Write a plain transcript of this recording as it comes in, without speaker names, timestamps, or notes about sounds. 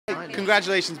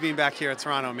Congratulations being back here at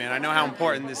Toronto, man. I know how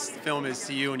important this film is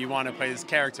to you, and you want to play this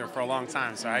character for a long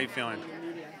time. So how are you feeling?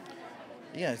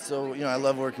 Yeah, so, I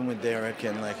love working with Derek,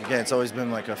 and, again, it's always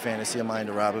been, a fantasy of mine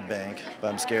to rob a bank, but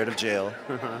I'm scared of jail,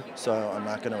 so I'm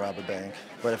not going to rob a bank.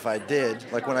 But if I did,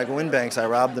 when I go in banks, I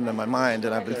rob them in my mind,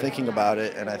 and I've been thinking about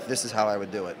it, and this is how I would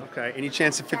do it. Okay. Any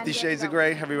chance of 50 Shades of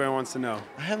Grey? Everyone wants to know.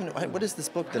 What is this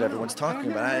book that everyone's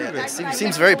talking about? It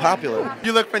seems very popular.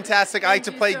 You look fantastic. I like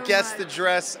to play guess the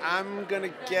dress. I'm going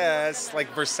to guess,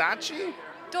 Versace?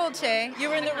 Dolce, you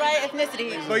were in the right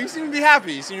ethnicity. Well, you seem to be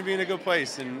happy. You seem to be in a good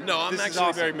place. And no, I'm actually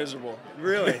awesome. Very miserable.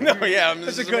 Really? No, yeah.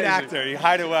 This is a good actor. You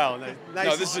hide it well. Nice.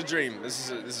 No, this is a dream. This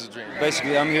is a dream.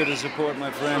 Basically, I'm here to support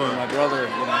my friend and my brother.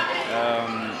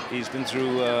 He's been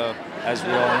through, as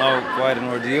we all know, quite an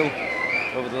ordeal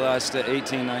over the last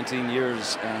 18, 19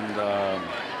 years, and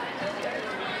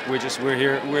we're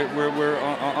here. We're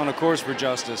on a course for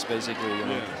justice, basically.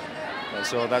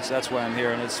 So that's why I'm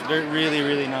here, and it's really,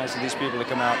 really nice of these people to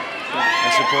come out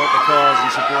and support the cause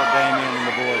and support Damien and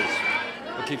the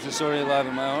boys. What keeps the story alive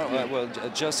in my heart? Well,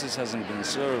 justice hasn't been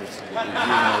served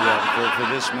yet for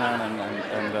this man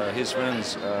and his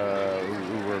friends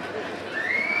who were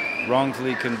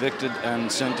wrongfully convicted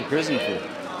and sent to prison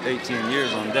for 18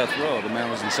 years on death row. The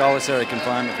man was in solitary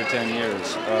confinement for 10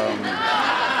 years.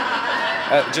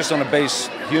 Just on a base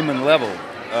human level,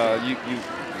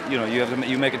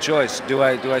 you make a choice. Do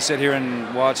I sit here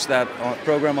and watch that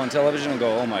program on television and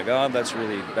go, oh my God, that's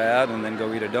really bad, and then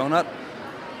go eat a donut,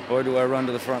 or do I run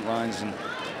to the front lines and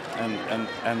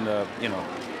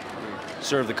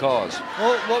serve the cause?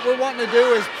 Well, what we're wanting to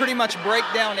do is pretty much break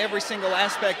down every single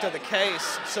aspect of the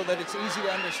case so that it's easy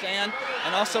to understand,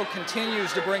 and also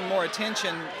continues to bring more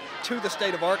attention to the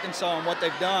state of Arkansas and what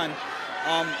they've done.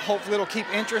 Hopefully it'll keep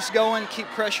interest going, keep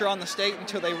pressure on the state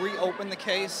until they reopen the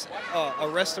case,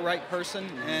 arrest the right person,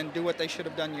 and do what they should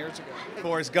have done years ago.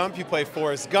 Forrest Gump, you play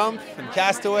Forrest Gump, and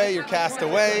Castaway, you're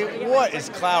Castaway. What is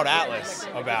Cloud Atlas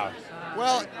about?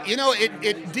 Well,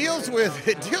 it deals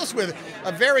with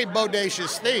a very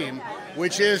bodacious theme,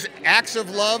 which is acts of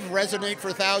love resonate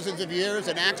for thousands of years,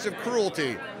 and acts of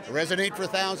cruelty resonate for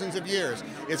thousands of years.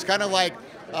 It's kind of like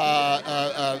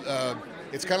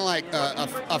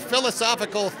a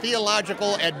philosophical,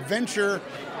 theological adventure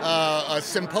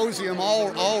symposium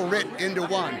all writ into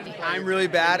one. I'm really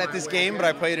bad at this game, but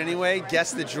I play it anyway.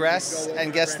 Guess the dress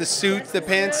and guess the suit, the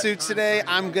pantsuits today.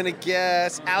 I'm going to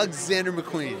guess Alexander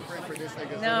McQueen.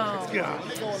 No.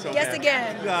 So guess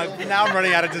again. Now I'm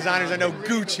running out of designers. I know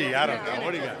Gucci. I don't know.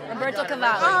 What do you got? Roberto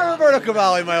Cavalli. Roberto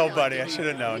Cavalli, my old buddy. I should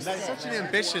have known. That's such an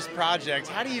ambitious project.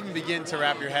 How do you even begin to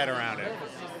wrap your head around it?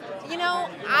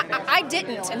 I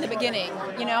didn't in the beginning.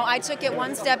 I took it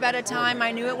one step at a time.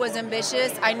 I knew it was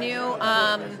ambitious. I knew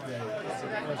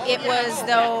it was,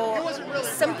 though,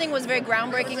 something was very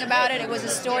groundbreaking about it. It was a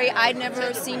story I'd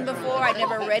never seen before. I'd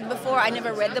never read before. I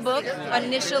never read the book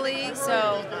initially,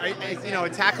 so.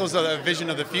 It tackles a vision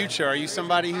of the future. Are you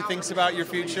somebody who thinks about your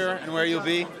future and where you'll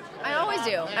be? I always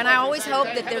do, and I always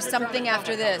hope that there's something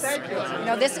after this.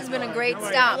 This has been a great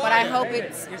stop, but I hope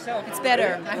it's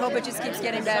better. I hope it just keeps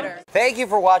getting better. Thank you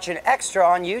for watching Extra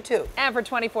on YouTube. And for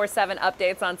 24/7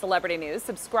 updates on celebrity news,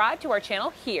 subscribe to our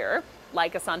channel here,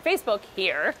 like us on Facebook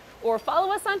here, or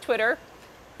follow us on Twitter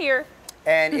here.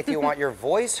 And if you want your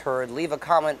voice heard, leave a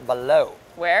comment below.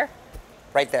 Where?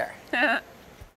 Right there.